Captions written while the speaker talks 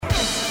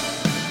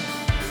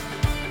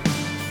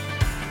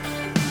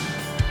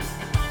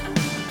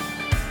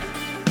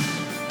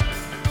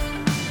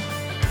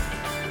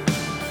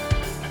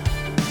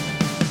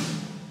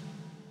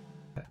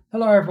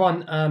Hello,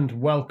 everyone, and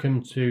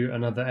welcome to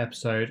another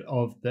episode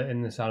of the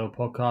In the Saddle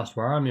podcast,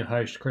 where I'm your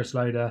host, Chris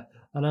Loader,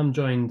 and I'm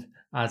joined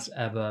as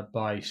ever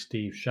by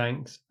Steve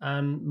Shanks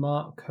and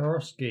Mark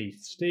Korosky.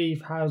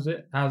 Steve, how's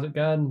it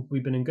going?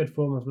 We've been in good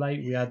form of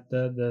late. We had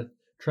the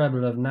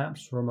treble of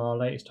naps from our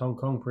latest Hong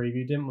Kong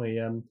preview, didn't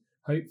we?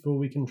 Hopeful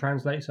we can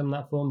translate some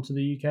of that form to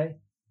the UK.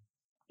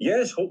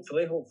 Yes,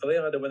 hopefully.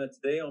 I had a winner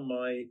today on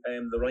my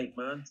The Right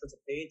Man Twitter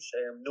page.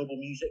 Noble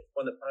Music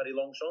won the Paddy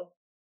Longchamp.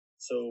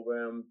 So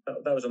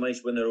that was a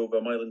nice winner over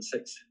a mile and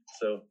 6.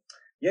 So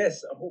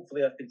yes,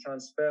 hopefully I can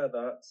transfer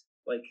that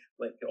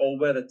like all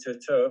weather to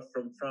turf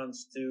from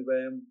France to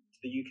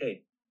the UK.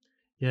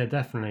 Yeah,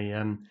 definitely.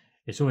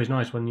 It's always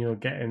nice when you're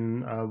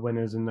getting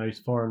winners in those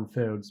foreign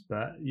fields,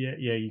 but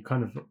you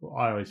kind of,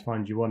 I always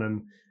find you want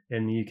them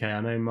in the UK.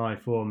 I know my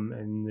form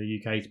in the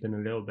UK has been a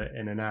little bit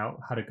in and out.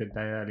 Had a good day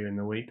earlier in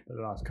the week, but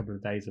the last couple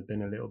of days have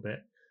been a little bit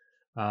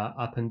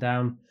up and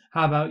down.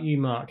 How about you,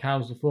 Mark?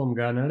 How's the form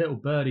going? A little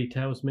birdie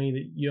tells me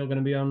that you're going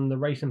to be on the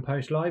Racing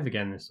Post Live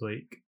again this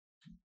week.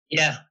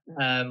 Yeah,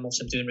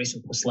 also doing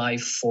Racing Post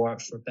Live for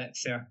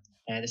Betfair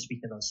this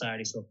weekend on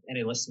Saturday. So if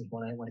any listeners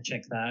want to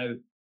check that out,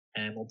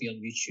 we'll be on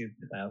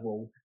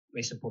YouTube.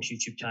 Racing Post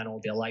YouTube channel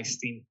will be a live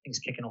stream. Things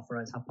kicking off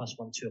around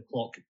 1:30, 2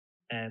 o'clock.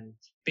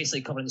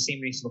 Basically covering the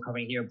same races we're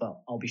covering here, but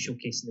I'll be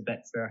showcasing the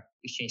Betfair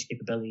exchange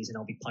capabilities, and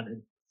I'll be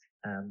punting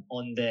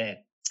on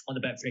the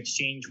Betfair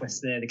exchange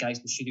with the guys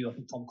in the studio. I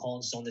think Tom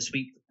Collins is on this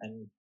week, and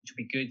which will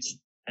be good.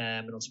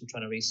 And also we're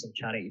trying to raise some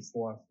charity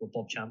for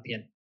Bob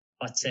Champion.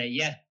 But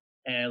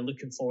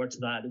looking forward to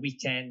that. The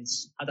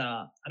weekends had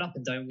an up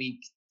and down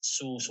week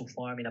so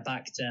far. I mean, I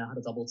had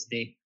a double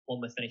today.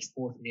 One with finished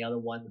fourth, and the other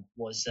one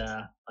was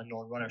a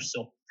non-runner.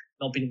 So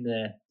not been in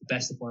the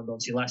best of form. But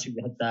obviously last week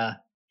we had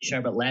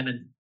Sherbet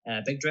Lemon,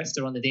 big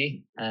drifter on the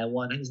day.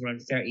 One, I think it was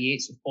around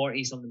 38, so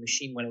 40s on the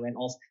machine when it went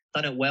off.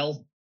 Done it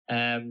well.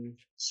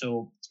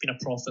 So it's been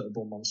a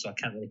profitable month, so I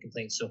can't really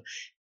complain. So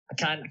I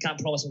can't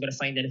promise I'm going to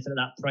find anything at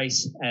that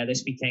price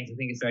this weekend. I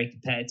think it's very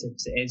competitive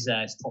because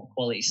it's top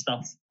quality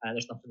stuff.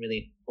 There's nothing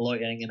really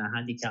loitering in a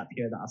handicap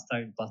here that I've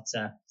found, but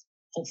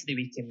hopefully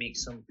we can make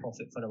some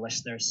profit for the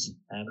listeners.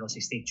 And also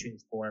stay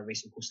tuned for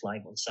Racing Post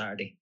Live on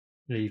Saturday.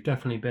 Yeah, you've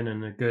definitely been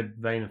in a good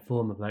vein of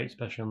form of late,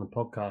 especially on the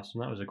podcast,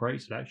 and that was a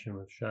great selection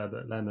with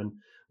Sherbet Lemon.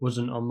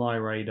 Wasn't on my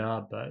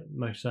radar, but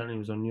most certainly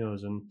was on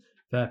yours, and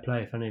fair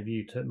play if any of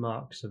you took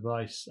Mark's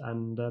advice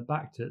and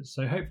backed it.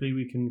 So hopefully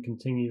we can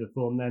continue the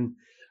form then.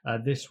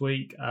 This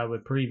week we're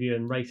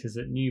previewing races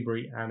at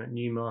Newbury and at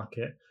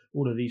Newmarket.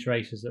 All of these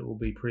races that we'll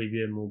be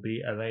previewing will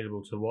be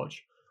available to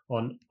watch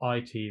on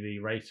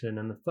ITV Racing,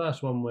 and the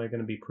first one we're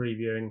going to be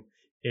previewing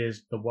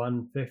is the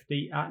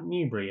 150 at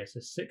Newbury. It's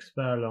a 6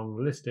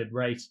 furlong listed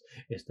race.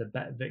 It's the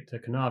Bet Victor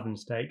Carnarvon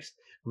Stakes.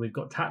 And we've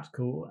got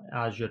Tactical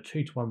as your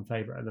 2-1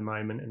 favourite at the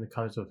moment in the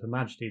colours of Her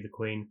Majesty the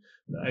Queen,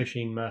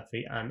 Oisin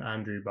Murphy and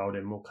Andrew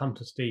Bolden. We'll come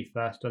to Steve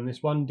first on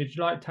this one. Did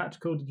you like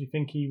Tactical? Did you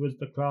think he was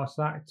the class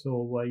act,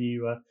 or were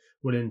you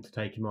willing to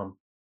take him on?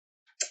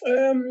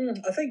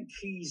 I think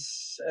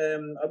he's,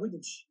 I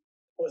wouldn't,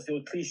 what's the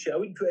old cliche? I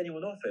wouldn't put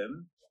anyone off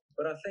him,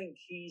 but I think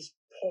he's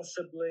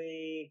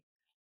possibly,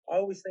 I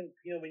always think,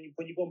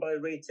 when you go and buy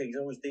ratings, it's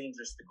always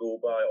dangerous to go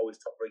by always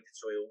top rated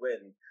so he'll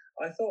win.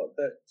 I thought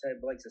that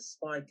like a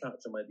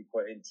Spycatcher might be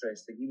quite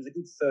interesting. He was a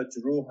good third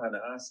to Rohan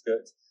at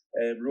Ascot.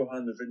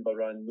 Rohan was ridden by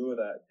Ryan Moore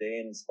that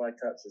day, and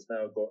Spycatcher's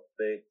now got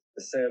the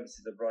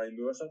services of Ryan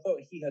Moore. So I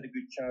thought he had a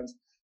good chance.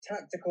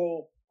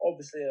 Tactical,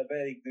 obviously a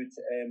very good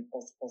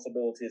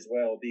possibility as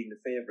well, being the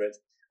favourite.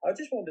 I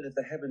just wondered if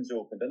the heavens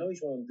opened. I know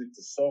he's one good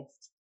to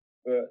soft,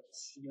 but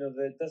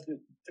there does look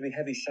to be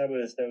heavy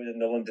showers down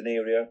in the London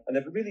area, and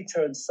if it really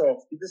turns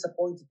soft, you're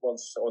disappointed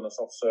once on a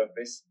soft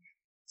surface.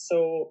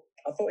 So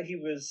I thought he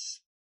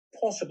was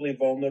possibly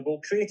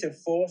vulnerable. Creative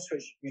Force,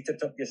 which you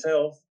tipped up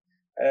yourself,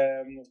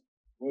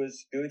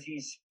 was good.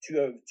 He's 2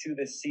 out of 2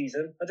 this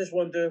season. I just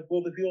wonder,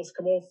 will the wheels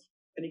come off?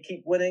 Can he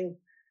keep winning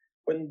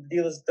when the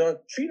deal is done?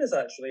 Trina's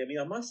actually,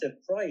 a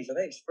massive prize, an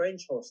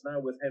ex-French horse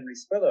now with Henry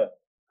Spiller.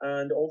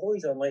 And although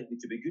he's unlikely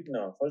to be good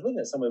enough, I was looking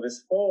at some of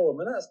his form,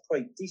 and that's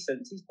quite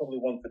decent. He's probably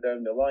one for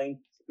down the line.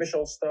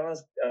 Michel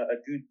Stars, a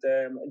good,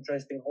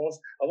 interesting horse.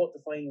 A lot to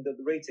find at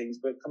the ratings,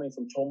 but coming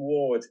from Tom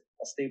Ward,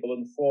 a stable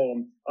in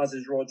form, as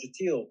is Roger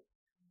Teal.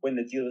 When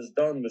the deal is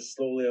done, was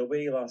slowly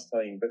away last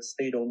time, but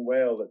stayed on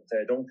well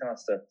at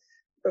Doncaster.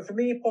 But for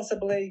me,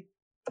 possibly,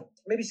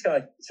 maybe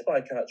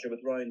Spycatcher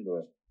with Ryan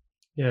Moore.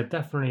 Yeah,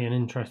 definitely an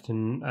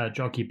interesting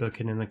jockey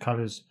booking in the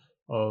colours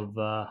of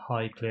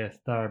Highclere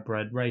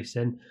Thoroughbred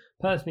Racing.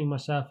 Personally,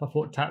 myself, I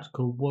thought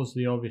Tactical was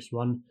the obvious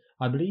one.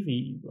 I believe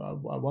he,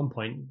 at one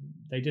point,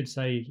 they did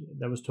say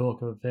there was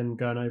talk of him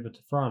going over to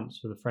France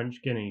for the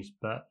French Guineas,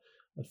 but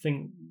I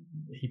think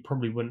he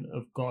probably wouldn't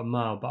have got a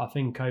mile. But I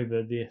think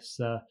over this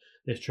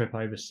trip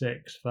over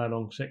 6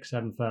 furlongs,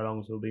 6-7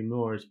 furlongs will be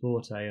more his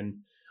forte, and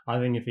I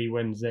think if he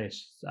wins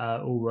this,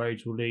 all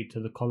roads will lead to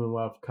the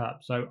Commonwealth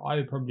Cup. So I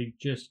would probably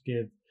just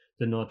give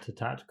the nod to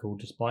Tactical,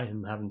 despite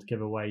him having to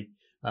give away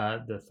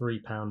the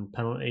 £3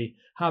 penalty.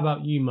 How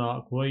about you,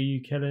 Mark? Were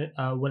you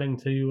willing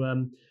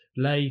to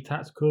lay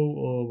tactical,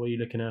 or were you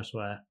looking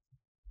elsewhere?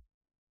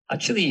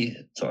 Actually,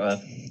 sort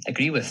of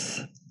agree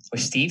with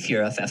Steve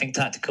here. I think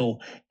tactical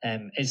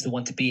is the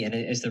one to beat and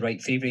it is the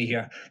right favourite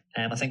here.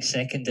 I think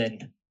second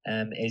in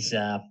is,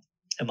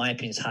 in my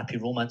opinion, is Happy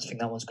Romance. I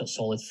think that one's got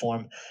solid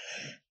form.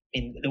 I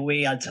mean, the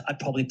way I'd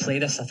probably play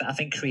this, I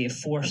think Creative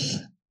Force.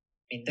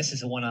 I mean, this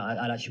is the one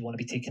I'd actually want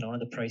to be taking on at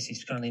the price.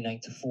 He's currently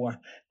 9-4.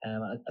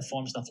 The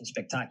form's nothing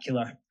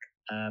spectacular.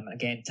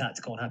 Again,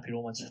 tactical and Happy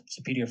Romance,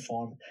 superior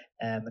form.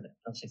 And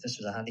obviously, if this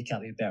was a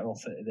handicap, you'd be better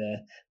off at the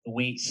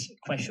weights.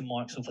 Question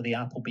marks over the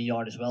Appleby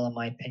yard as well, in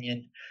my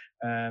opinion.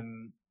 I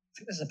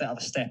think this is a bit of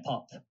a step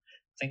up.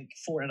 I think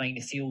 4-9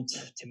 the field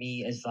to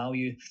me is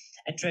value.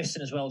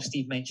 Interesting as well,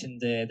 Steve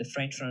mentioned the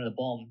French Runner the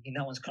Bomb. I mean,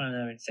 that one's currently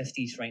around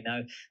 50s right now.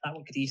 That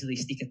one could easily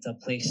sneak into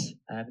a place.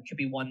 It could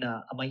be one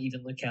that I might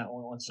even look at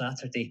on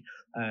Saturday.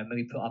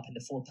 Maybe put up in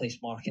the 4-place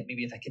market.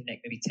 Maybe if I could nick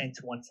maybe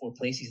 10-1 4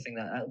 places, I think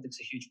that looks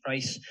a huge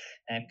price.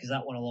 Because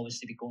that one will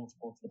obviously be going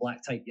for the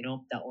black type.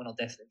 That one will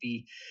definitely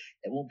be.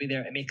 It won't be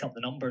there to make up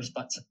the numbers,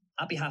 but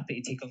I'd be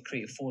happy to take on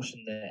Creative Force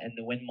in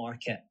the win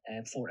market.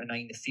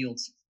 4-9 the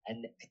fields.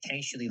 And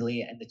potentially lay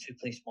it in the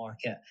 2-place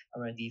market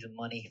around even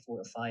money,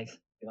 4-5.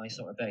 Be my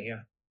sort of bet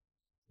here.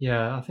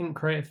 Yeah, I think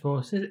Creative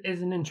Force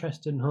is an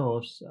interesting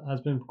horse.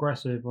 Has been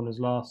progressive on his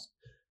last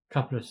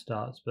couple of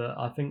starts, but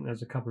I think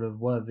there's a couple of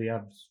worthy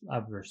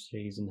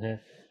adversaries in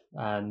here,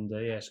 and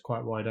it's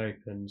quite wide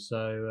open.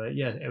 So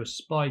it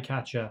was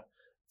Spycatcher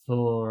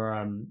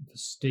for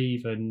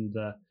Steve, and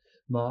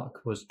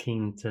Mark was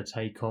keen to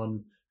take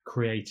on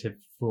Creative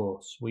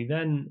Force. We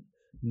then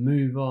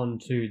move on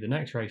to the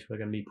next race we're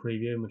going to be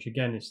previewing, which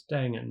again is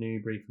staying at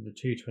Newbury for the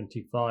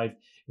 225.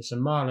 It's a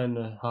 1.5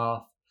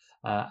 mile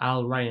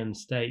Al Rayyan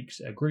Stakes,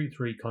 a Group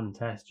 3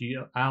 contest.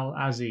 Al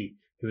Azzi,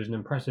 who was an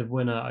impressive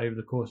winner over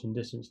the course and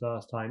distance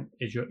last time,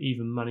 is your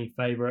even money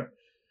favourite.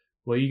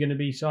 Were you going to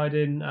be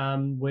siding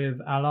with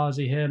Al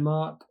Azzi here,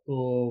 Mark,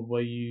 or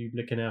were you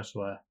looking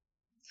elsewhere?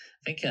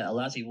 I think Al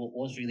Azzi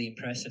was really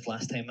impressive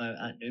last time out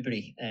at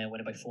Newbury,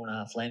 winning by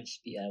 4.5 lengths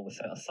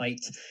without a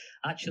fight.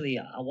 Actually,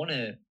 I want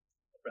to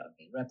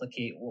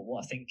replicate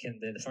what I think in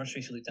the first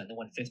race we looked at in the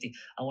 150.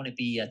 I want to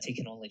be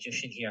taking on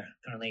Logician here.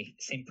 Currently,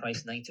 same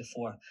price,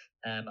 9-4.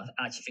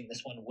 I actually think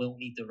this one will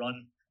need the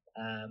run.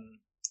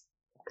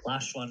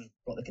 Last run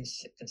brought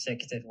the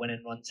consecutive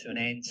winning run to an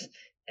end.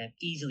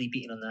 Easily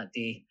beaten on that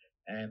day.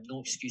 No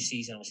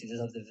excuses, and obviously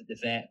does have the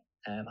vet.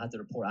 Had the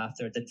report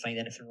after, didn't find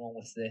anything wrong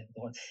with the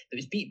horse. It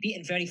was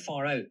beaten very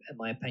far out, in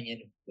my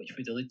opinion, which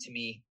would allude to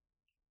me.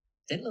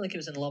 Didn't look like he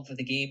was in love with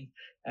the game.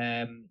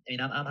 I'm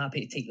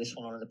happy to take this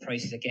one on the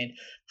prices again.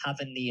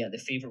 Having the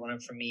favourite runner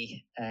for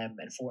me and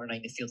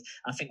 4-9 the field.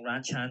 I think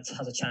Ranch Hand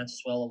has a chance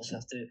as well. Obviously,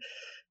 have to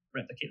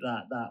replicate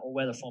that or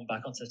weather form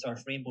back onto the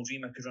turf. Rainbow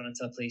Dreamer could run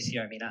into a place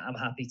here. I'm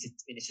happy to.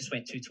 It just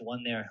went 2-1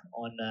 there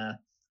on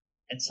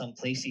in some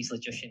places.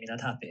 Logician.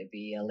 I'd happy to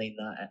be laying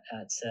that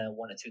at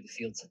 1 or 2 the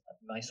field.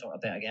 My sort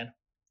of bet again.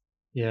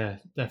 Yeah,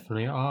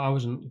 definitely. I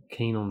wasn't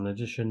keen on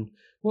Logician.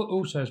 What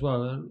also as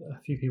well, a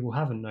few people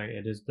haven't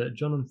noted is that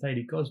John and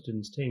Thady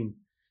Gosden's team,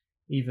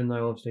 even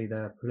though obviously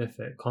they're a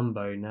prolific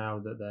combo now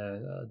that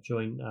they're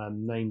joint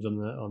names on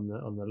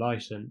the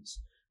license,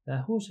 their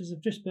horses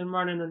have just been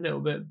running a little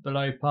bit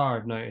below par.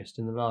 I've noticed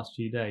in the last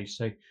few days.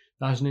 So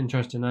that's an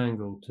interesting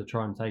angle to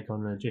try and take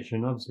on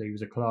Logician. Obviously, he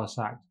was a class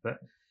act, but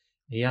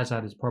he has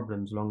had his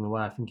problems along the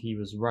way. I think he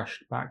was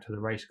rushed back to the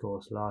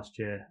racecourse last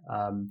year.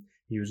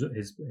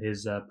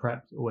 His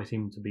prep always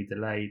seemed to be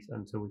delayed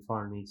until we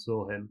finally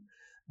saw him.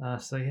 I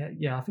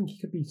think he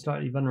could be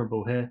slightly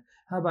vulnerable here.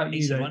 How about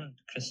you, one,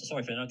 Chris?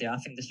 Sorry for another day. I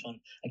think this one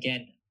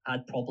again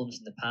had problems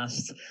in the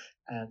past.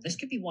 This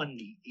could be one.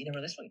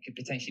 This one could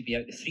potentially be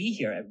out the free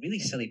here at really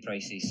silly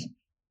prices.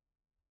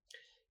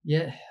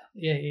 Yeah,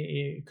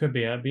 it could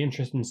be. It'd be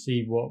interesting to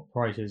see what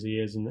prices he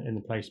is in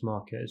the place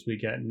market as we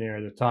get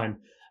nearer the time.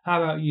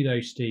 How about you,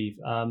 though, Steve?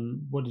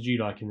 What did you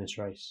like in this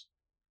race?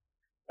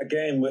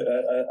 Again,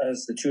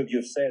 as the two of you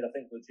have said, I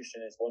think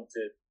Logician is one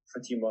to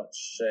pretty much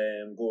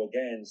go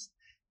against.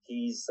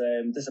 He's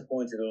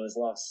disappointed on his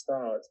last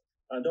start,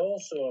 and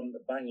also I'm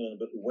banging on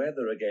about the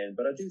weather again.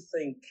 But I do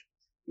think,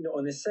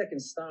 on his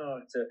second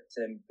start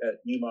at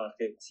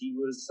Newmarket, he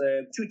was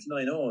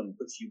 2-9 on,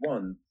 which he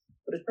won.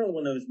 But it's probably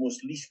one of his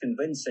most least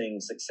convincing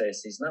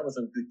successes, and that was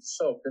on good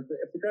soft.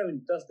 If the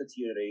ground does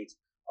deteriorate,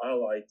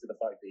 allied to the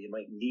fact that he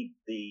might need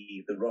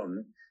the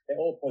run, it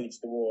all points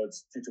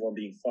towards 2-1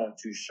 being far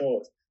too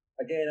short.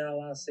 Again,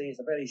 I'll say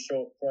it's a very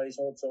short price,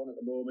 odds on at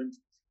the moment,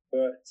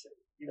 but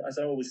as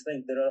I always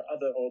think, there are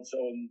other odds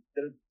on.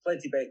 There are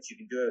plenty of bets you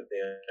can do out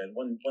there, and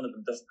one of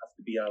them doesn't have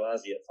to be Al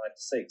Azzi at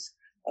 5-6.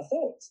 I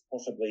thought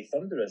possibly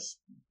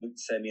Thunderous looked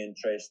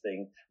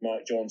semi-interesting.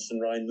 Mark Johnson,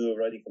 Ryan Moore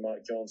riding for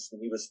Mark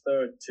Johnson. He was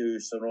third to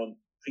Sir Ron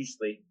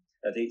Priestley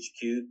at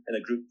HQ in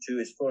a Group 2,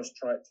 his first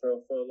track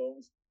 12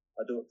 furlongs.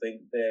 I don't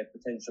think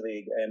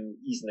potentially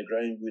easing the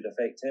ground would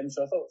affect him.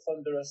 So I thought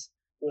Thunderous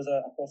was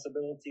a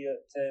possibility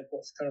at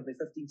what's currently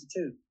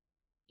 15-2.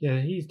 Yeah,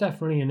 he's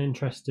definitely an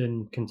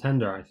interesting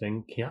contender, I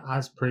think. He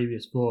has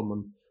previous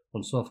form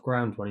on soft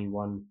ground when he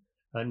won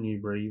at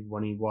Newbury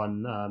when he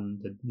won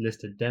the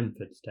listed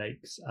Denford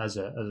Stakes as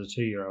a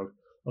 2-year-old.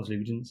 Obviously,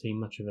 we didn't see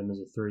much of him as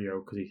a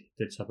 3-year-old because he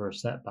did suffer a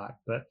setback.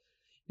 But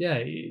yeah,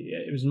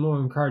 it was a more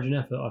encouraging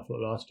effort, I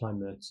thought, last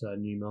time at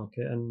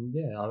Newmarket. And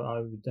yeah, I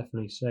would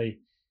definitely say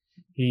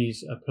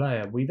he's a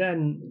player. We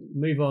then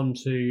move on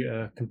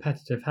to a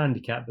competitive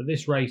handicap, but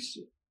this race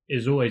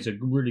is always a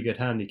really good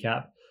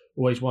handicap.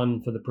 Always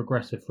won for the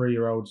progressive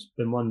 3-year-olds,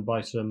 been won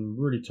by some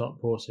really top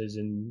horses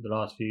in the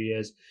last few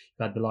years.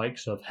 You've had the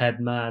likes of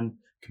Headman,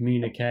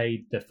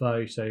 Communique,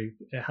 Defoe, so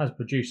it has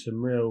produced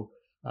some real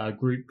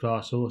group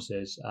class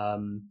horses.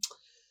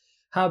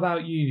 How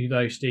about you,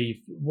 though,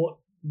 Steve? What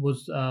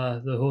was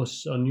the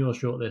horse on your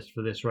shortlist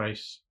for this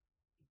race?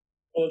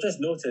 Well, I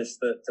just noticed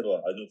that,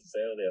 I noticed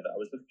earlier that I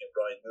was looking at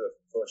Brian Moore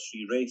for the first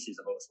 3 races.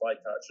 I thought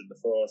Spycatcher in the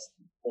first,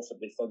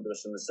 possibly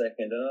Thunderous in the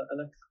second, and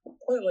I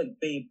quite like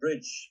Bay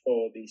Bridge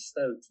for the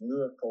Stout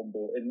Moore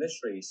combo in this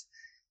race.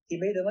 He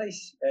made a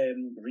nice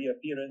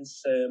reappearance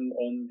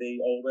on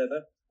the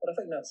all-weather, but I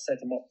think that set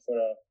him up for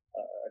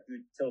a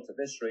good tilt at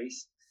this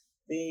race.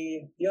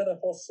 The other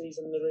horses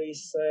in the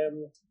race,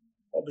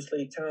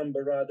 obviously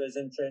Tambarada is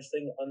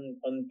interesting,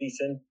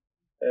 unbeaten.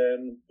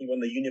 He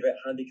won the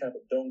Unibet handicap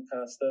at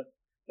Doncaster.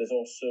 There's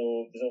also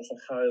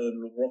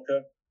Highland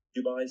Rocker,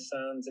 Dubai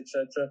Sands,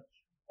 etc.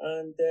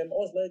 And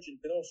Oz Legend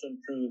can also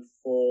improve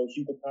for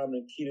Hugo Palmer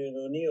and Kieran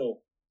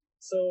O'Neill.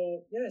 So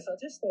yes, I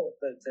just thought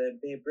that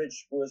Bay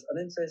Bridge was an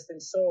interesting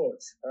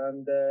sort,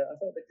 and I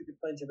thought there could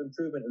be plenty of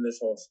improvement in this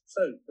horse.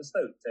 So the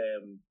Stout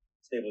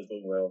stable is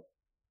going well.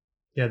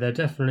 Yeah, they're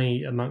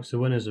definitely amongst the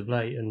winners of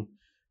late and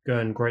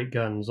going great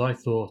guns. I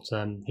thought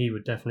he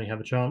would definitely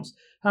have a chance.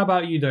 How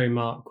about you, though,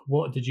 Mark?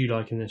 What did you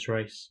like in this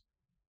race?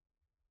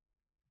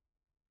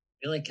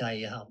 I feel like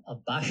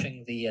I'm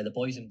bashing the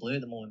boys in blue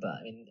at the moment, but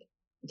I mean,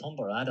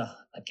 Tambarada,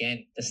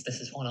 again, this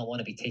is one I want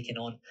to be taking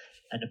on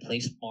in the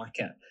place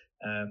market.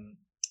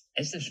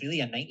 Is this really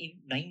a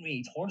 99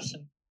 rated horse?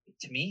 And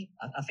to me,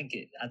 I think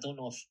I don't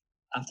know if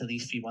after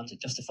these 3 runs it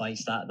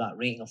justifies that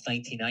rating of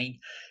 99.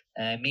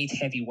 Made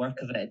heavy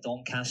work of it at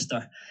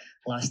Doncaster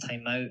last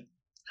time out.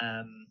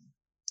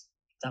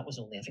 That was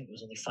only, I think there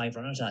was only 5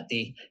 runners that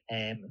day.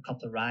 A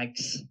couple of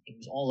rags. He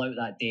was all out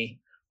that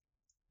day.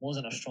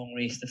 Wasn't a strong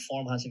race. The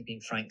form hasn't been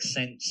frank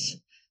since.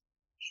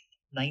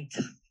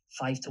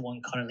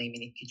 5-1 currently. I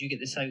mean, could you get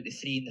this out? The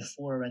 3 and the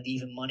 4 around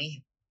even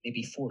money.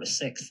 Maybe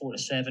 4-6,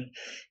 4-7.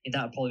 And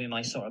that would probably be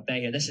my sort of bet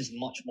here. This is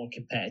much more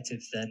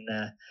competitive than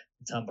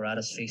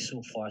Tambarada's face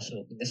so far. So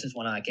I mean, this is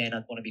one I'd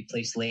want to be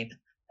placed lane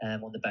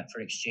on the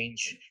Betfair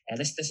Exchange.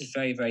 This is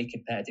very, very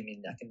competitive. I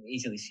mean, I can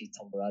easily see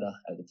Tambarada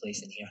out of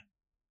place in here.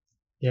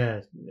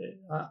 Yeah,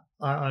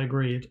 I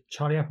agree.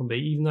 Charlie Appleby,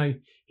 even though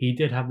he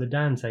did have the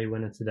Dante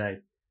winner today,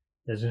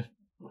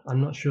 I'm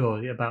not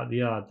sure about the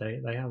yard.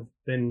 They have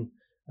been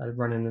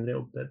running a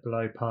little bit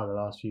below par the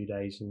last few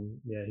days, and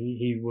yeah,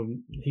 he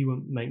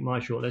wouldn't make my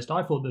shortlist.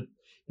 I thought that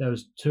there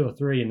was 2 or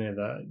 3 in there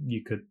that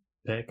you could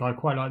pick. I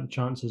quite like the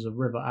chances of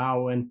River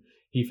Alwyn.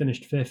 He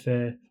finished 5th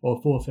here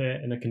or 4th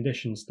here in a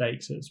conditioned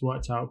stakes. It's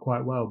worked out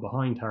quite well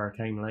behind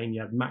Hurricane Lane.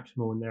 You had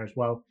Maximal in there as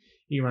well.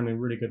 He ran a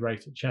really good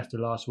race at Chester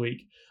last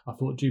week. I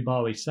thought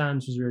Dubai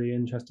Sands was really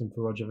interesting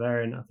for Roger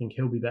Varian. I think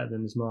he'll be better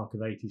than his mark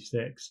of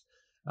 86.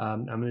 I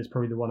mean, it's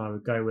probably the one I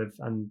would go with,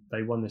 and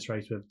they won this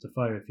race with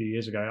Defoe a few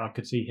years ago. I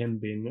could see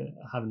him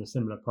having a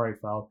similar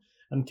profile,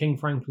 and King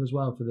Franklin as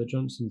well for the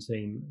Johnson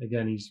team.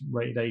 Again, he's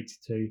rated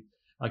 82.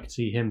 I could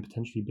see him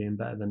potentially being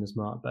better than his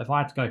mark. But if I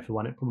had to go for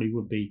one, it probably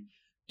would be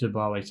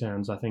Dubai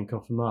Sands. I think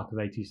off a mark of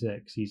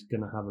 86, he's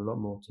going to have a lot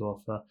more to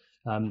offer.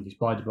 He's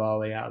by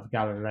Dubai out of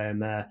Galileo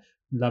Mare.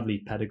 Lovely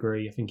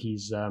pedigree. I think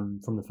he's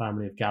from the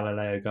family of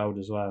Galileo Gold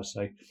as well.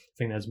 So I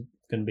think there's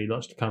going to be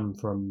lots to come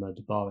from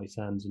Dubai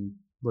Sands, and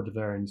Roger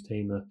Varian's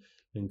team are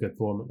in good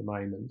form at the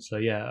moment. So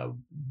yeah,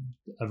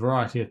 a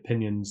variety of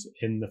opinions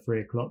in the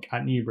 3 o'clock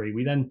at Newbury.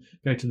 We then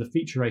go to the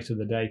feature race of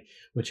the day,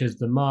 which is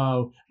the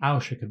Mile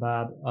Al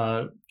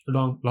Shakabab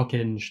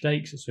Lock-in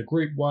Stakes. It's a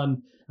Group 1,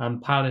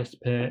 and Palace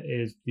Pier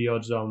is the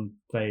odds-on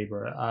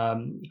favourite.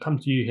 Come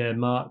to you here,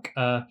 Mark.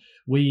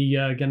 We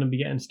going to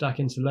be getting stuck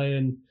into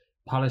laying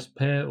Palace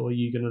Pier, or are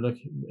you going to look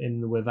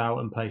in the without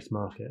and place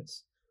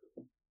markets?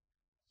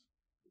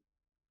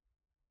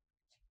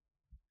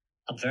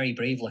 I'm very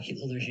brave, lucky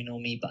loaders, you know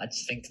me, but I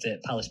just think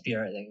that Palace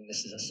Pier, I think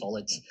this is a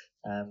solid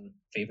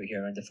favourite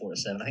here around the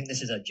 4-7. I think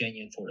this is a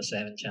genuine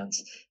 4-7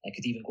 chance. I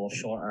could even go off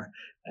shorter.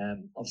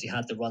 Obviously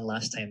had the run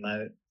last time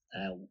out,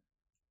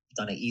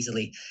 done it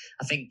easily.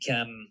 I think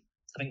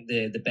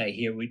the bet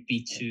here would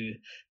be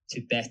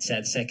to bet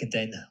the second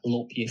in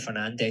Lopie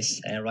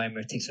Fernandez. Ryan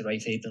Moore takes the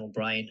right for Aidan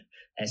O'Brien.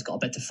 It's got a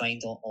bit to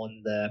find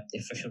on the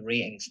official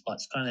ratings, but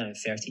it's currently around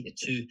 13-2.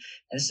 And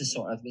this is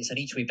it's an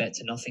each way bet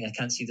to nothing. I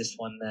can't see this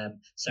one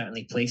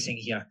certainly placing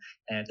here.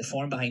 The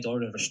form behind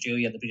Order of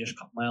Australia and the Breeders'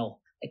 Cup Mile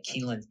at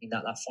Keeneland, I mean,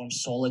 that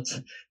form's solid.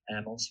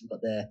 Obviously, we've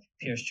got the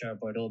Pierce Chair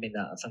Bordeaux, I mean,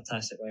 that a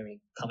fantastic way,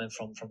 coming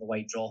from the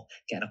wide draw,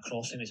 getting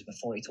across him is about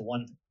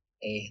 40-1.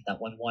 that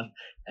 1-1.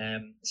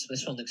 So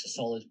this one looks a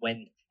solid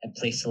win in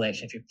place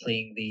selection if you're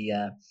playing the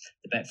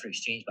Betfair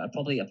Exchange. But I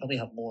probably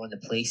have more on the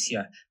place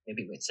here.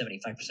 Maybe with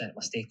 75% of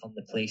my stake on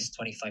the place,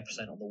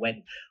 25% on the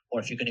win. Or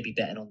if you're going to be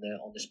betting on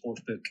the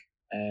sports book,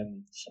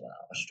 so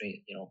a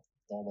straight,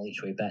 normal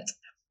each way bet.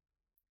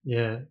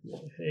 Yeah,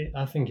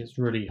 I think it's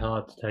really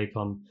hard to take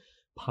on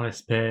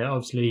Palace Pier.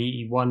 Obviously,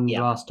 he won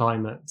last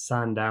time at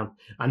Sandown,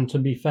 and to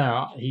be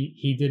fair,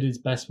 he did his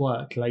best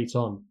work late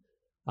on,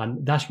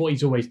 and that's what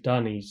he's always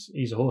done.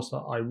 He's a horse that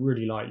I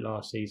really liked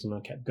last season.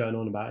 I kept going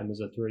on about him as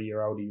a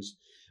 3-year-old. He was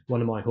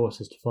one of my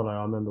horses to follow.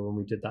 I remember when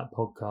we did that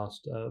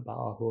podcast about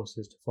our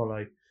horses to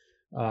follow,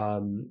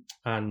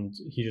 and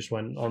he just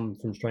went on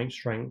from strength to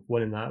strength,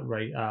 winning that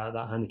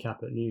that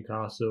handicap at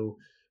Newcastle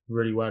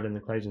really well in the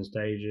closing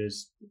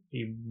stages.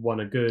 He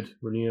won a good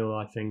renewal,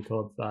 I think,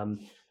 of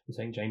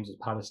St James's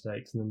Palace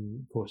Stakes, and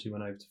then of course he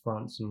went over to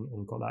France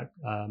and got that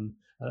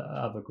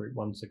other Group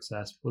 1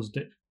 success. Was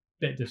a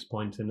bit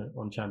disappointing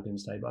on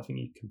Champions Day, but I think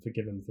you can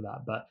forgive him for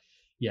that. But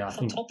yeah, I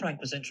think Top Rank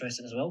was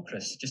interesting as well,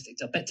 Chris. Just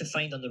it's a bit to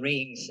find on the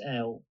ratings.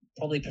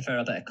 Probably prefer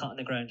a bit of cut in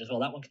the ground as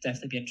well. That one could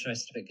definitely be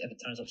interesting if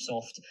it turns up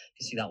soft. You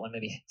can see that one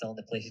maybe fill in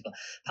the places. But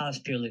Palace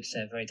Pier looks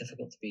very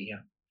difficult to beat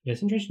here. Yeah,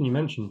 it's interesting you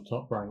mentioned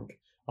Top Rank.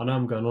 I know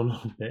I'm going on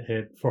a bit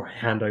here before I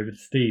hand over to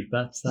Steve.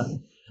 That's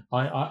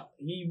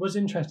he was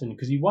interesting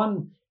because he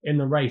won in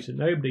the race that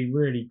nobody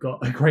really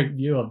got a great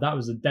view of. That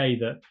was the day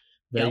that.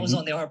 I was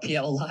on the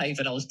RPL live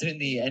and I was doing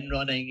the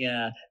in-running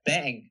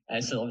betting.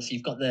 So obviously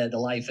you've got the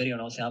live video,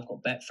 and obviously I've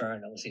got Betfair,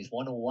 and obviously it's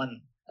 101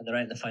 and they're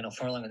out in the final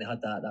furlong, and they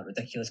had that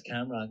ridiculous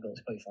camera angle.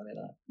 It's quite funny,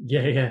 that.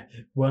 Yeah.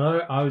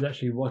 Well, I was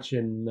actually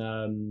watching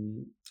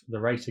the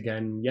race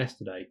again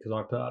yesterday because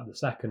I put up the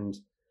second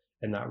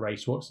in that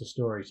race. What's the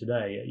story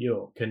today at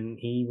York? And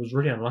he was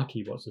really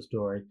unlucky. What's the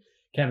story?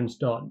 Kevin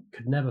Stott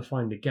could never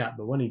find a gap,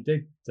 but when he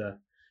did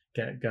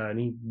get going,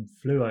 he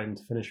flew home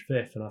to finish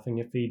 5th. And I think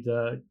if he'd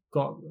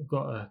got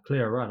a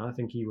clear run, I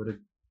think he would have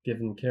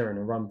given Kieran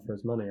a run for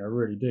his money. I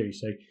really do.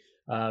 So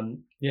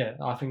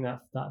I think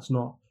that's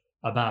not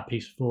a bad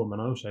piece of form.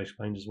 And I also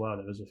explained as well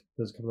there's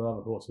a couple of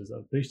other horses that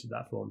have boosted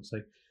that form.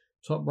 So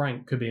Top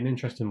Rank could be an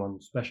interesting one,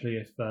 especially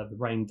if the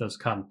rain does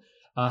come.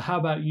 How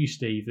about you,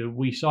 Steve? Are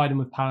we siding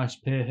with Palace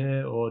Pier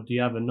here, or do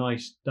you have a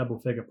nice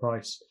double-figure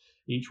price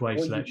each way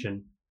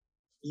selection?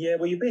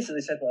 Well, you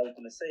basically said what I was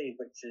going to say,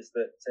 which is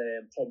that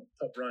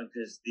Top Rank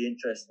is the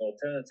interesting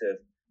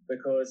alternative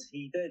because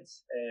he did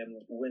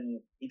win.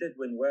 He did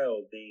win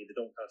well the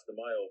Doncaster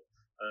Mile,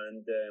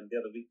 and the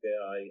other week there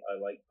I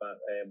liked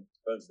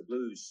Bounce the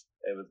Blues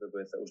with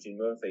Oisin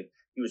Murphy.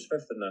 He was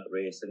 5th in that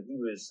race, and he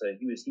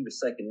was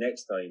second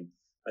next time.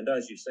 And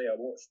as you say, I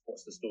watched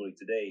the story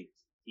today.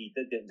 He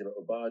did get into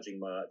a barging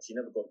match. He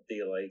never got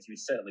daylight. He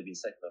would certainly been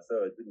second or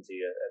third, wouldn't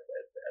he?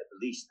 At the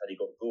least, had he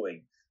got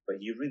going.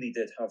 But he really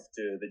did have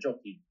to. The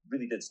jockey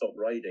really did stop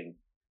riding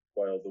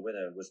while the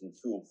winner was in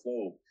full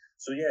flow.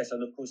 So yes,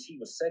 and of course he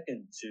was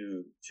second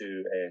to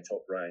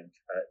Top Rank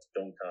at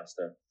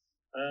Doncaster.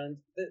 And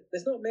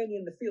there's not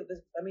many in the field.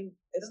 It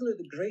doesn't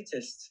look the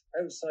greatest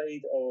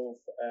outside of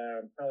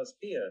Palace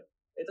Pier.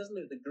 It doesn't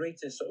look the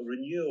greatest sort of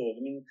renewal.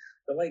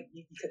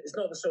 It's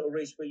not the sort of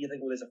race where you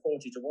think, well, there's a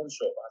 40 to 1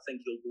 shot, but I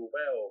think he'll go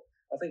well.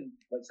 I think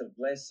like some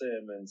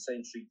Blessem and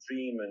Century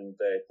Dream and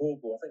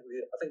Pogo.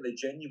 I think they're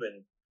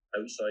genuine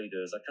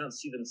outsiders. I can't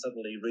see them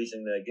suddenly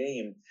raising their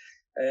game.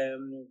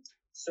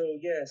 So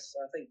yes,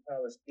 I think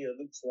Palace Pier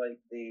looks like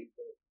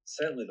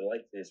certainly the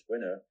likeliest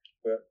winner.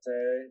 But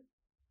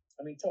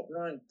Top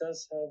Rank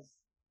does have.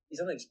 He's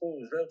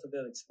unexposed,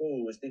 relatively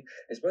unexposed.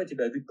 It's going to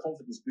be a good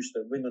confidence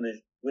booster winning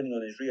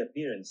on his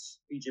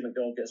reappearance. PJ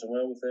McDonald gets on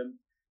well with him,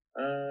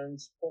 and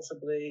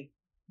possibly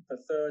for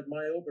third,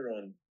 My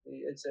Oberon.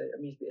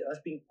 That's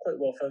been quite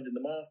well found in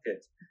the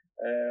market.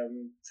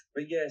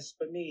 But yes,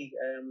 for me,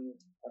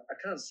 I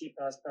can't see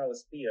past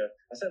Palace Pier.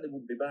 I certainly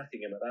wouldn't be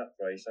backing him at that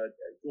price.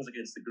 It goes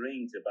against the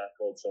grain to back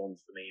odds on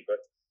for me.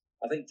 But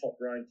I think Top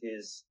Rank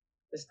there's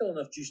still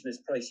enough juice in his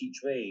price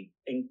each way,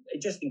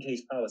 just in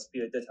case Palace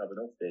Pier did have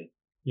an off day.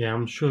 Yeah,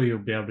 I'm sure you'll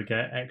be able to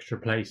get extra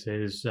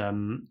places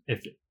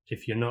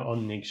if you're not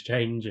on the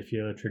exchange, if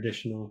you're a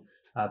traditional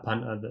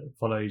punter that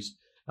follows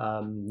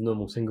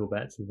normal single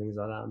bets and things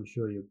like that. I'm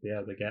sure you'll be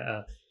able to get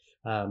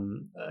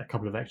a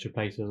couple of extra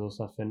places or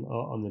something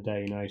on the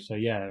day, So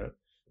yeah,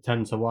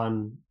 10 to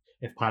 1.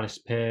 If Palace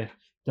Pier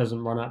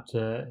doesn't run up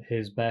to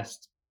his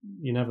best,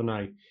 you never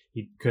know.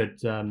 He could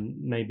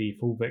maybe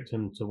fall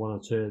victim to one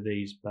or two of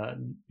these, but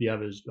the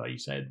others, like you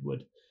said,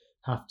 would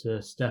have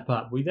to step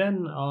up. We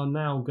then are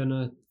now going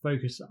to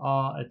focus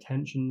our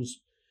attentions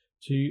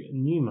to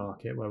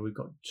Newmarket, where we've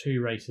got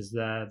 2 races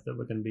there that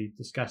we're going to be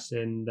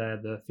discussing. They're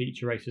the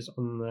feature races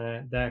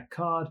on their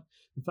card.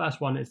 The first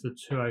one is the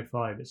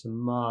 205. It's a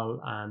mile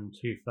and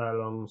 2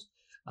 furlongs.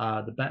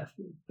 The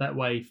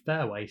Betway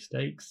Fairway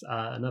Stakes,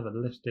 another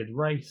listed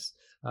race.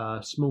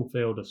 Small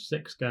field of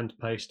 6 going to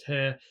post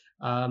here.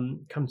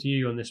 Come to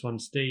you on this one,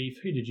 Steve.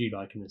 Who did you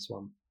like in this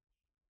one?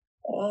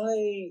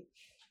 I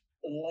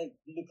like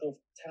the look of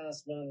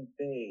Tasman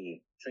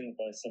Bay, trained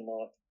by Sir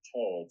Mark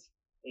Todd.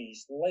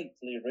 He's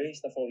lightly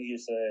raced. I thought he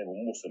was,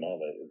 most of them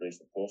are lightly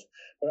raced, of course,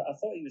 but I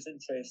thought he was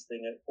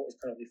interesting at what is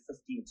currently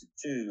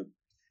 15-2.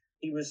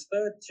 He was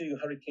third to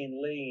Hurricane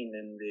Lane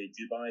in the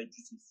Dubai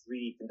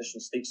Duty-Free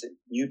Condition Stakes at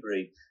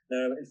Newbury.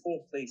 Now, in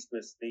fourth place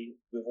was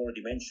we've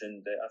already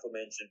mentioned,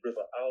 aforementioned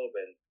River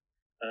Alwyn.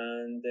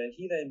 And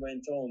he then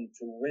went on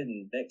to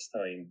win next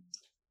time.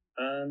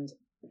 And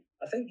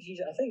I think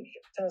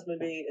Tasman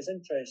Bay is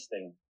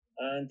interesting.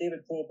 And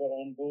David Probert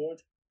on board.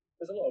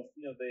 There's a lot of,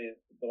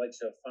 the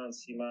likes of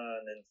Fancy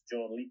Man and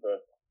John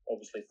Leaper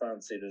obviously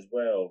fancied as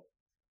well.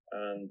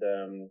 And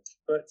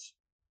but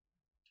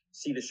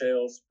Sea the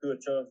Shells, Poor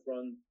Turf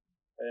Run,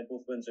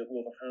 both wins at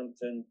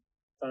Wolverhampton.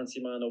 Fancy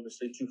Man,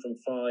 obviously 2 from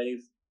 5,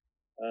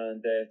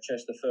 and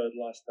Chester third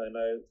last time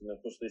out, and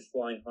of course there's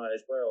Flying High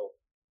as well.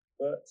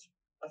 But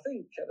I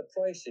think at the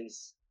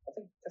prices,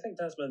 I think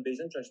Tasman Bay is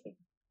interesting.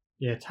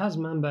 Yeah,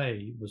 Tasman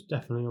Bay was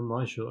definitely on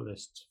my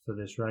shortlist for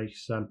this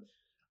race.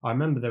 I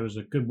remember there was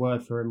a good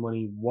word for him when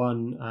he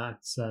won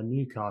at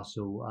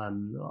Newcastle.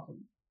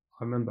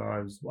 I remember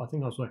I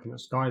think I was working at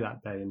Sky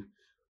that day, and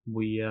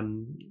we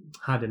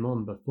had him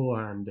on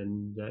beforehand,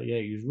 and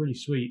he was really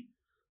sweet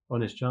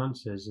on his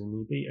chances, and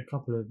he beat a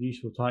couple of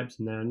useful types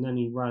in there, and then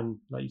he ran,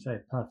 like you say, a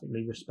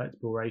perfectly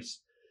respectable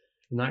race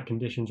in that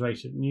conditions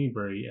race at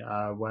Newbury,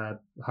 where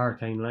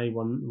Hurricane Lane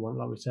won,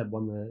 like we said,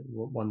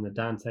 won the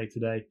Dante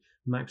today.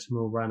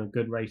 Maximal ran a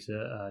good race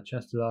at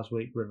Chester last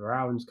week. River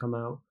Allen's come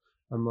out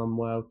and run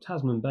well.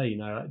 Tasman Bay,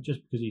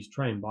 just because he's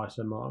trained by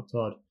Sir Mark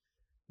Todd,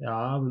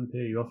 I wouldn't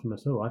put you off him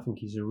at all. I think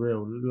he's a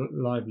real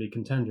lively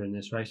contender in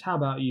this race. How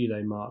about you,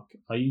 though, Mark?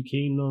 Are you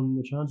keen on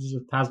the chances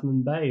of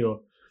Tasman Bay, or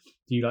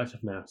do you like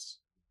something else?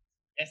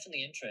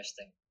 Definitely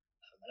interesting.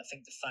 And I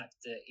think the fact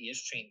that he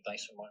is trained by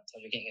Sir Mark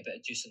Todd, you're getting a bit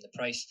of juice in the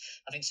price.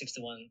 I think 6-1,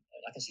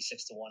 I can see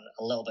 6-1,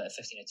 a little bit of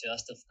 15-2.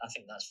 I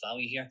think that's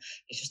value here.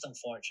 It's just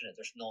unfortunate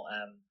there's not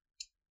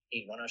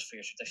 8 runners for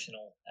your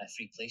traditional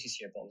free places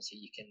here, but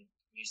obviously you can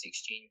use the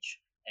exchange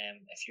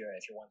if you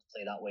want to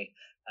play that way.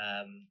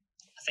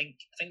 I think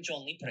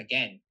John Leaper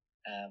again.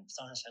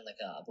 Starting to sound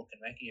like a broken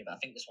record here, but I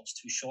think this one's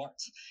too short.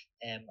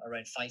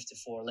 Around 5-4,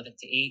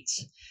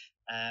 11-8.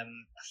 I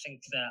think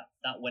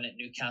that win at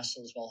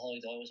Newcastle as well. Holly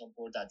Doyle was on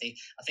board that day.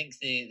 I think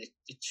the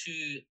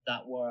two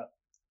that were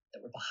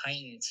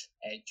behind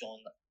John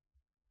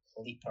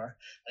Leaper,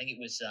 I think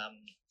it was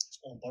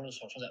Owen Burrows'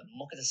 horse, was it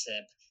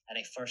Muqaddam and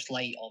a First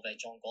Light of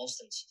John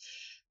Gosden's.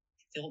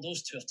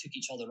 Those two have took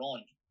each other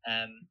on.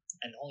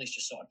 And Holly's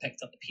just sort of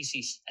picked up the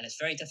pieces, and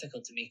it's very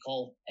difficult to make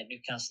all at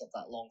Newcastle at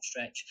that long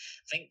stretch.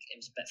 I think it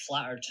was a bit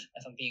flattered,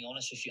 if I'm being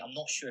honest with you. I'm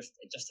not sure if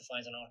it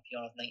justifies an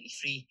RPR of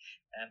 93.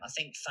 I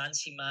think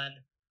Fancy Man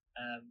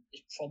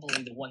is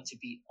probably the one to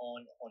beat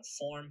on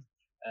form.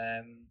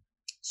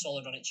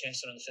 Solid run at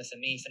Chester on the 5th of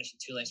May, finishing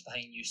 2 lengths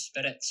behind New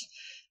Spirit.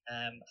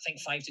 I think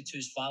 5-2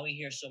 is value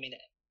here. So, I mean,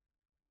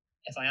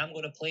 if I am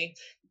going to play,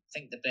 I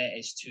think the bet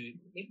is to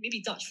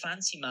maybe Dutch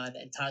Fancy Man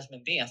and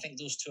Tasman Bay. I think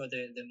those two are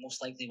the most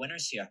likely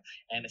winners here.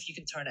 If you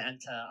can turn it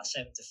into a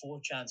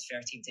 7-4 chance,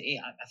 13-8,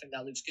 I think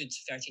that looks good.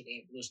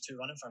 13-8, those two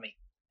running for me.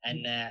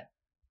 And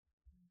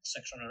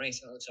 6 runner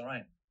race, that looks all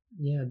right.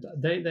 Yeah,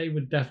 they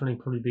would definitely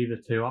probably be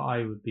the two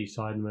I would be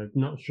siding with.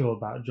 Not sure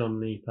about John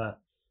Leaper.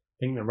 I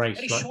think the race...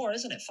 Very short,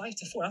 isn't it?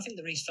 5-4. I think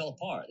the race fell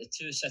apart. The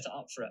two set it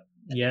up for it.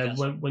 Yeah,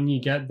 when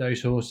you get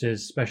those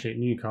horses, especially at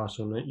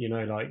Newcastle,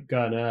 like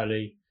going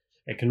early,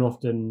 it can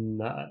often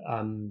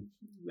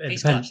it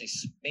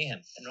depends.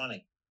 Mayhem and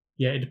running.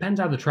 Yeah, it depends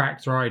how the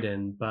track's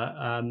riding, but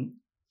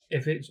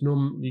if it's your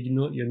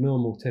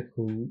normal,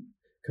 typical,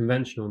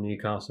 conventional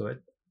Newcastle,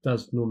 it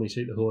does normally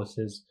suit the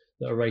horses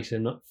that are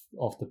racing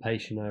off the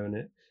pace, and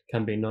it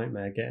can be a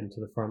nightmare getting to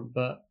the front.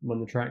 But when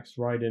the track's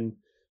riding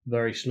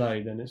very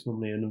slow, then it's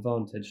normally an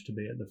advantage to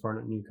be at the front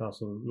at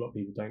Newcastle. A lot of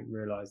people don't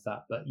realise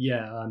that, but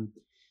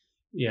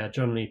yeah,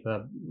 John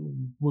Leaper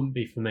wouldn't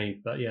be for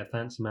me, but yeah,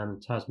 Fancy Man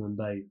and Tasman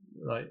Bay,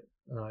 like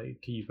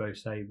you both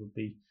say, would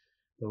be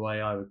the way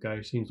I would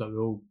go. Seems like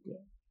we're all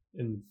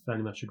in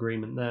fairly much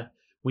agreement there.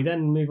 We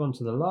then move on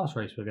to the last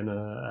race we're going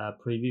to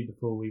preview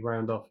before we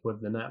round off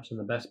with the naps and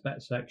the best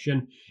bet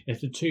section.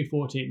 It's the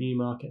 240 at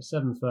Newmarket,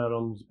 7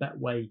 furlongs,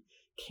 Betway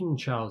King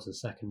Charles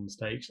II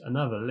Stakes,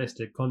 another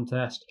listed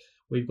contest.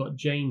 We've got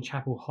Jane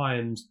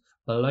Chapel-Hyams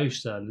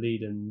Belosa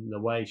leading the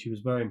way. She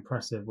was very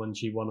impressive when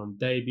she won on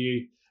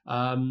debut.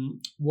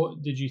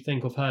 What did you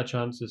think of her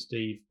chances,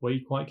 Steve? Were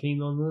you quite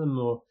keen on them,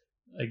 or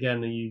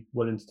again, are you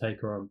willing to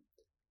take her on?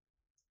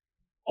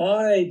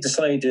 I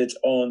decided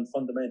on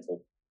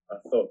fundamental. I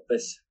thought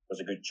this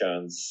was a good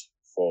chance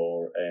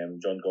for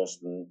John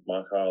Gosden,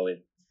 Mark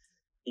Harley.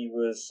 He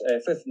was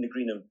 5th in the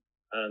Greenham,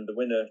 and the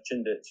winner,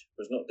 Chindit,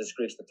 was not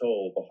disgraced at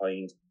all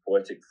behind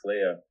Poetic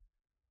Flair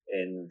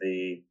in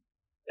the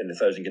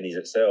 1,000 Guineas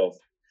itself.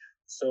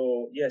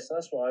 So, yes,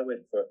 that's what I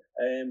went for.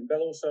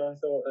 Belosa, I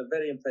thought, a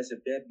very impressive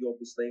debut,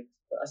 obviously.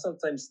 But I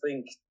sometimes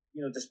think,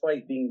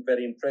 despite being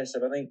very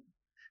impressive, I think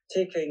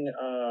taking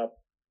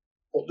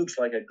what looks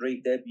like a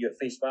great debut at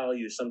face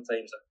value is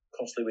sometimes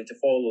costly way to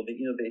follow.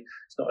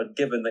 It's not a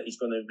given that he's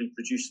going to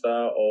reproduce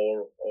that,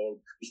 or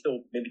we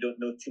still maybe don't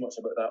know too much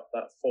about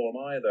that form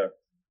either.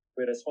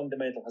 Whereas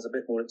Fundamental has a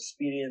bit more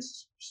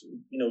experience,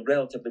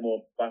 relatively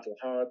more battle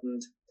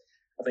hardened.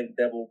 I think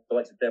the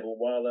likes of Devil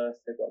Walla,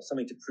 they've got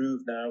something to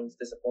prove now. It's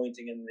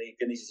disappointing in the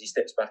Guineas as he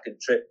steps back and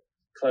trip.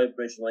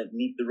 Cloudbridge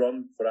need the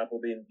run for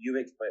Appleby and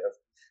Buick, might have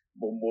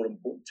more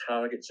important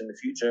targets in the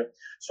future.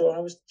 So I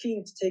was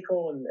keen to take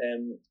on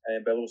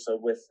Bellosa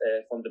with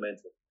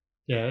Fundamental.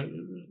 Yeah,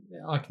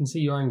 I can see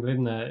your angle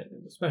in there,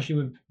 especially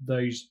with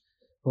those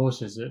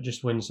horses that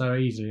just win so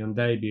easily on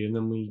debut, and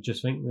then we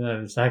just think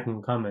they're the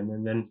second coming,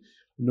 and then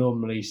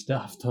normally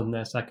stuffed on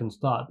their second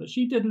start. But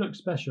she did look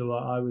special,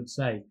 I would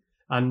say.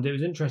 And it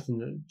was interesting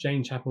that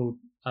Jane Chappell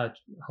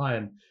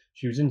Hyam,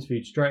 she was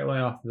interviewed straight away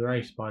after the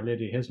race by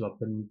Lydia Hislop,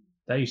 and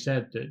they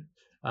said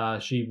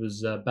that she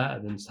was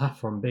better than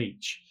Saffron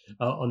Beach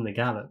on the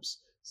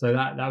gallops. So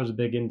that was a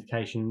big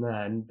indication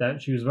there, and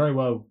that she was very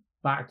well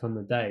backed on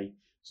the day.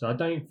 So I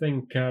don't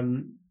think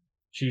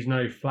she's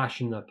no flash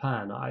in the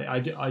pan. I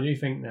do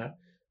think that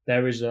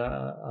there is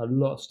a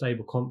lot of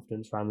stable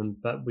confidence around them,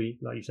 but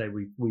like you say,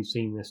 we've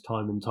seen this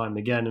time and time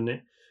again, and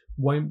it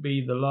won't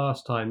be the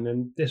last time.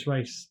 And this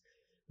race,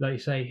 like you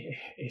say,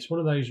 it's one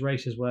of those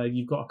races where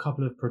you've got a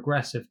couple of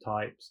progressive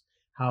types,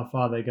 how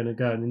far they're going to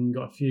go, and then you've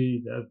got a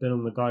few that have been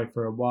on the go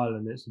for a while,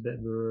 and it's a bit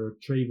of a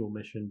retrieval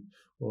mission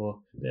or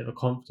a bit of a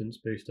confidence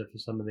booster for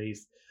some of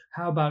these.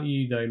 How about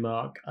you though,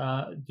 Mark?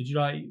 Did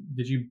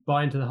you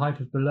buy into the hype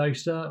of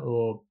Bellosa,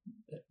 or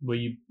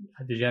did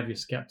you have your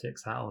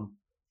skeptics hat on?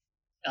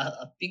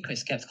 I've been quite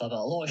sceptical about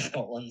a lot of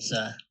short ones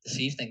this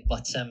evening,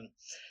 but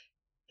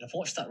I've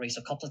watched that race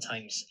a couple of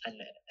times, and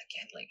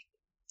again, like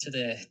to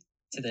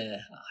the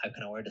how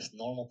can I word this,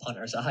 normal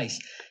punter's eyes,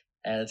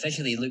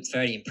 visually looked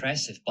very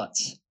impressive, but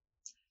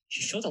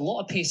she showed a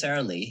lot of pace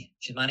early.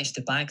 She managed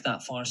to bag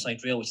that far side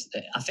rail, which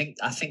I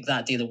think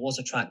that day there was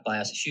a track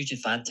bias, a huge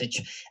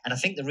advantage, and I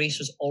think the race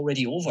was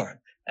already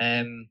over,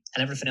 and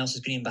everything else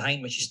is green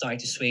behind when she started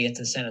to sway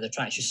into the centre of the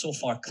track. She's so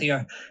far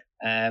clear.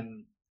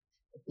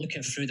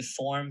 Looking through the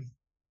form,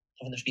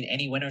 I haven't there's been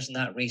any winners in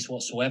that race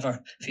whatsoever.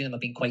 A few of them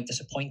have been quite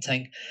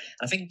disappointing.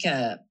 I think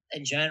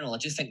in general, I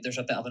just think there's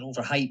a bit of an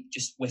overhype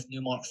just with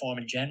Newmark form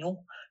in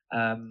general.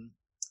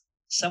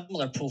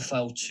 Similar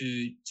profile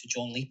to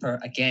John Leaper.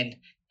 Again,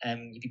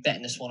 you'd be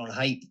betting this one on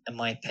hype, in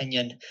my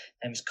opinion.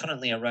 It's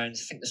currently around,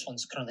 I think this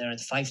one's currently around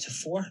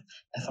 5-4,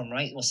 if I'm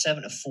right. Well,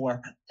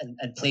 7-4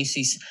 in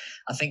places.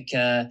 I think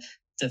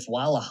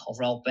Divwala of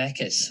Ralph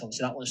Beckett's,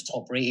 obviously that one's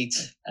top rated,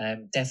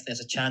 definitely has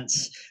a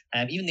chance.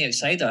 Even the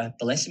outsider,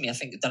 Bellissimi, I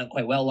think they've done it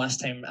quite well last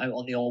time out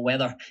on the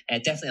all-weather.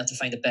 Definitely have to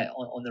find a bit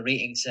on the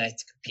ratings to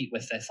compete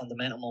with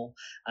Fundamental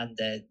and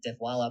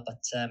Divwala.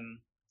 But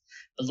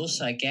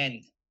Bellosa,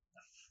 again,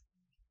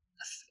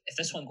 if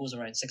this one goes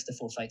around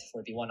 6-4, 5-4,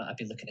 it'd be one I'd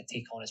be looking to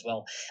take on as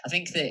well. I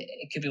think that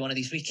it could be one of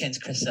these weekends,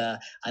 Chris.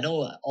 I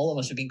know all of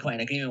us have been quite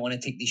in agreement, want to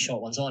take these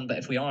short ones on, but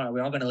if we are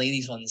going to lay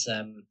these ones,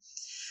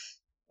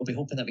 we'll be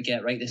hoping that we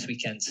get it right this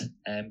weekend.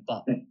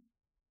 But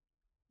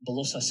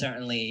Bellosa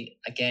certainly,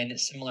 again,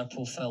 it's similar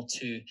profile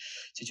to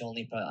John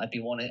Leaper. I'll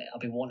be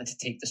wanting to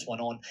take this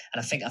one on,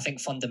 and I think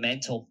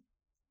Fundamental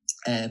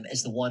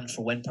is the one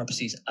for win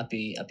purposes. I'd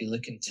be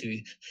looking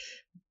to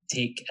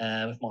take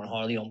with Martin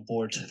Harley on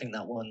board. I think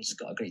that one's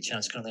got a great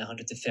chance. Currently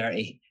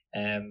 100-30. You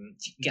can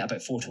get about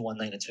 4-1,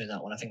 9-2 in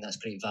that one. I think that's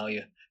great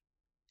value.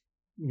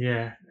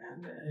 Yeah,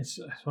 it's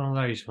one of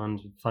those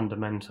ones with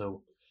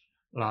Fundamental.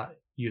 Like,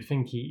 you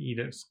think he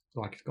looks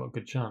like he's got a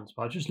good chance,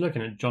 but I was just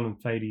looking at John and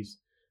Fady's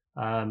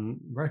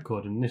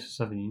record, and this is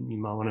something you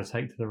might want to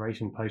take to the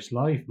Racing Post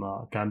Live,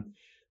 Mark.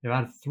 They've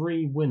had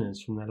 3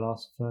 winners from their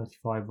last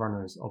 35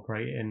 runners,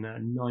 operating at a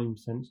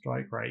 9%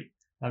 strike rate.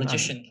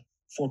 Magician,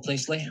 4th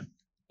place later.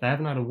 They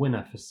haven't had a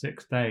winner for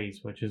 6 days,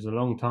 which is a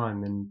long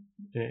time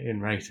in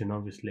racing,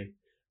 obviously.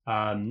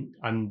 And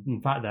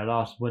in fact, their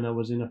last winner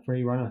was in a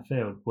 3-runner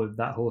field with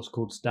that horse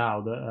called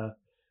Stow that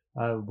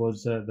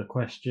was the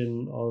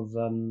question of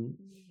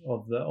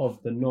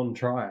the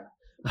non-trier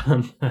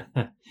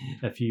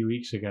a few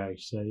weeks ago.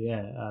 So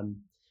yeah,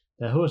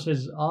 their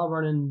horses are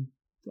running,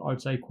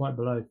 I'd say, quite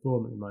below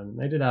form at the moment.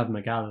 They did have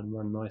McGallen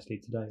run nicely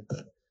today,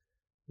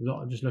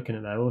 but just looking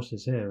at their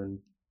horses here, and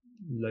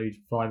load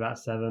 5 out of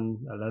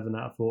 7, 11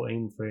 out of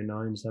 14, 3 of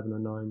 9, 7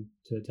 of 9,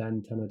 2 of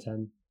 10, 10 of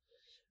 10.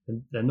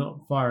 And they're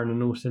not firing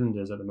on all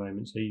cylinders at the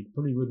moment, so you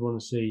probably would want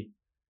to see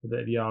a bit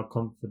of yard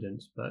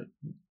confidence, but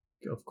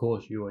of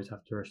course you always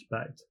have to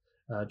respect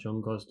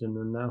John Gosden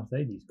and now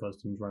Thaddeus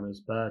Gosden's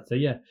runners. But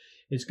yeah,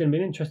 it's going to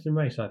be an interesting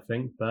race, I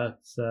think, but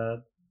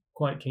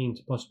quite keen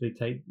to possibly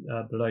take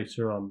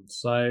Bellosa on.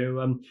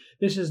 So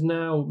this is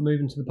now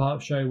moving to the part of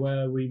the show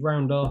where we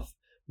round off.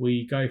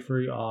 We go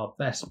through our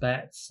best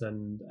bets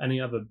and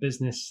any other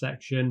business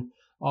section.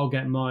 I'll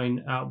get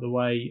mine out of the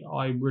way.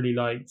 I really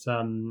liked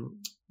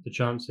the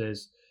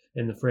chances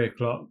in the 3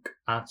 o'clock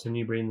at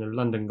Newbury in the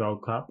London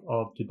Gold Cup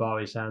of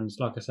Dubai Sands.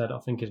 Like I said, I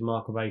think his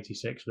mark of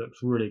 86 looks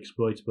really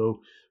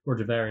exploitable.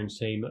 Roger Varian's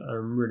team are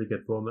in really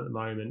good form at the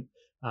moment.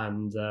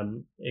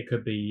 and it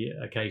could be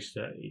a case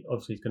that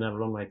obviously he's going to have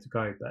a long way to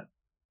go, but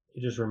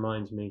it just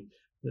reminds me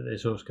that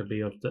this horse could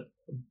be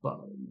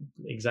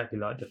exactly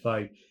like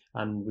Defoe,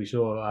 and we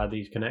saw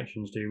these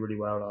connections do really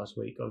well last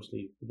week,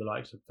 obviously with the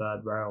likes of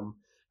Third Realm,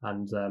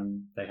 and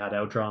they had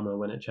El Drama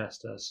win at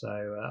Chester, so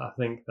I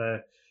think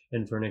they're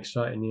in for an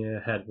exciting year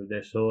ahead with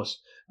this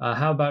horse.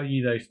 How about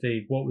you though,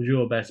 Steve? What was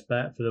your best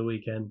bet for the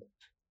weekend?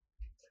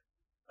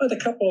 I had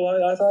a couple.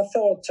 I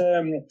thought,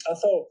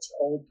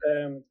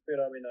 where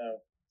are we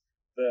now?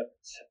 That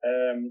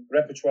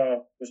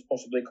Repertoire was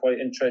possibly quite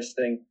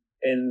interesting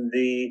in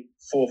the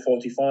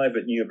 4:45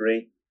 at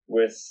Newbury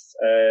with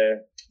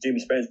Jamie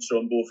Spencer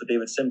on board for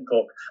David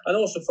Simcock, and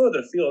also further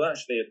afield,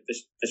 actually,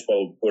 this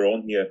while we're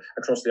on here,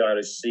 across the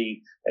Irish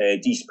Sea,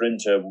 D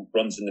Sprinter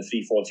runs in the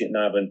 3:40 at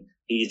Navan.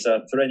 He's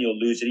a perennial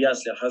loser. He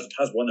actually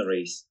has won a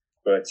race,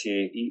 but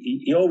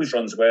he always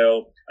runs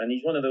well, and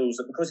he's one of those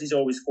that because he's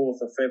always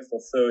fourth or fifth or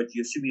third,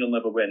 you assume he'll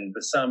never win.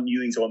 But Sam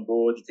Ewing's on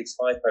board. He takes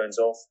 £5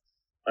 off,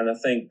 and I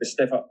think the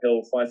stiff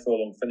uphill 5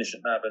 furlong finish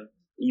at Navan,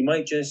 you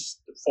might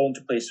just fall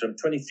into place for him.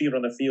 23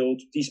 run a field,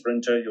 D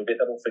Sprinter, you'll get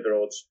double figure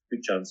odds.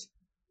 Good chance.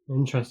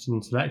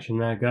 Interesting selection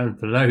there, going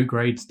for low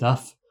grade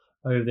stuff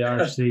over the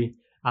Irish Sea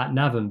at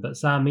Navan. But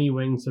Sam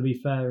Ewing, to be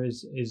fair,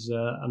 is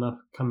an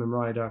upcoming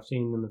rider. I've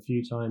seen him a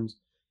few times.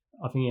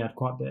 I think he had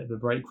quite a bit of a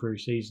breakthrough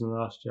season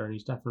last year, and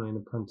he's definitely an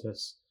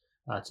apprentice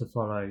to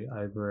follow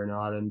over in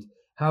Ireland.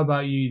 How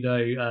about you,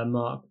 though,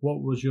 Mark?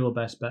 What was your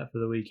best bet for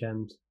the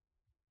weekend?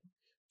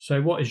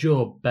 So what is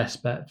your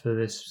best bet for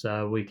this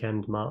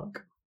weekend,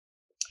 Mark?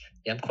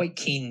 Yeah, I'm quite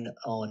keen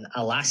on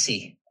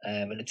Alassie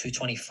in the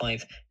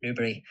 225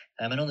 Newbury.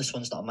 I know this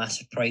one's not a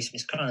massive price, but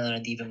it's currently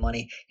around even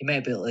money. You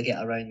might be able to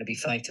get around maybe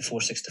 5 to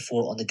 4, 6 to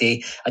 4 on the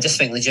day. I just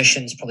think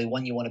Logician's probably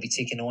one you want to be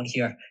taking on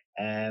here.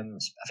 I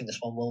think this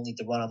one will need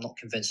the run. I'm not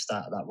convinced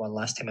that run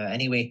last time out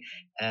anyway.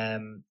 I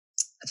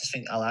just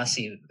think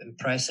Alassie,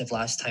 impressive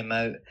last time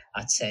out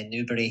at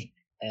Newbury.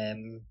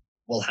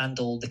 Will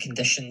handle the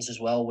conditions as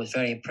well. Was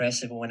very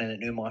impressive in winning at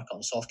Newmarket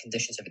on soft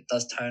conditions. If it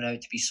does turn out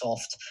to be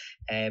soft,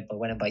 by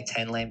winning by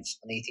 10 lengths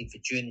on the 18th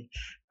of June,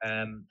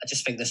 I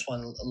just think this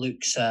one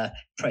looks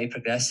pretty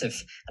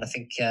progressive, and I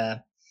think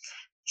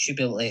should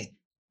be able to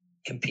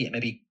compete at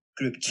maybe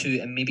Group 2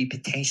 and maybe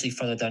potentially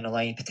further down the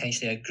line,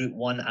 potentially a Group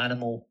 1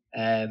 animal.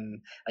 I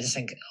just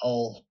think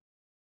all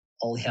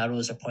the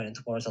arrows are pointing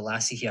towards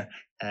Alassie here.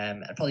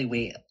 I'd probably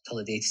wait till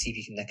the day to see if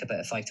you can nick about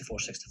a 5 to 4,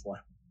 6 to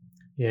 4.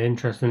 Yeah,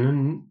 interesting.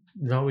 And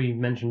like we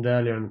mentioned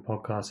earlier in the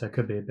podcast, there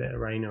could be a bit of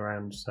rain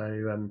around.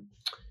 So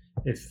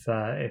if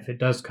it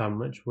does come,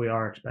 which we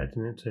are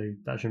expecting it to,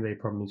 that shouldn't be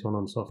a problem. He's won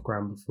on soft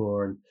ground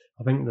before, and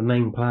I think the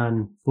main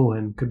plan for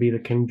him could be the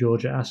King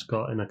George at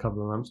Ascot in a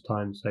couple of months'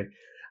 time. So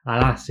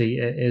Alassie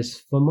it is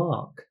for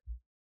Mark.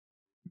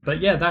 But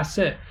yeah, that's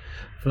it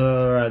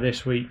for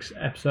this week's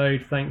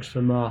episode. Thanks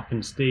for Mark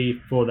and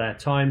Steve for their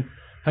time.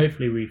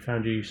 Hopefully we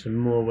found you some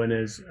more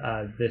winners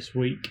this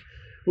week.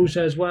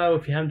 Also as well,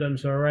 if you haven't done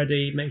so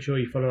already, make sure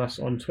you follow us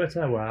on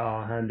Twitter, where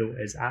our handle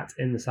is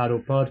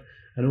 @InTheSaddlePod.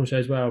 And also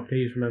as well,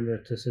 please remember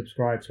to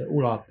subscribe to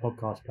all our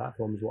podcast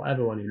platforms,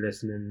 whatever one you're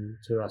listening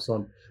to us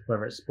on,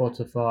 whether it's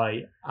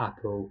Spotify,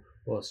 Apple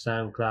or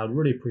SoundCloud.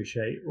 Really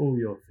appreciate all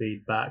your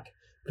feedback.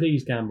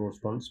 Please gamble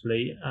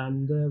responsibly,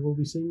 and we'll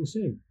be seeing you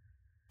soon.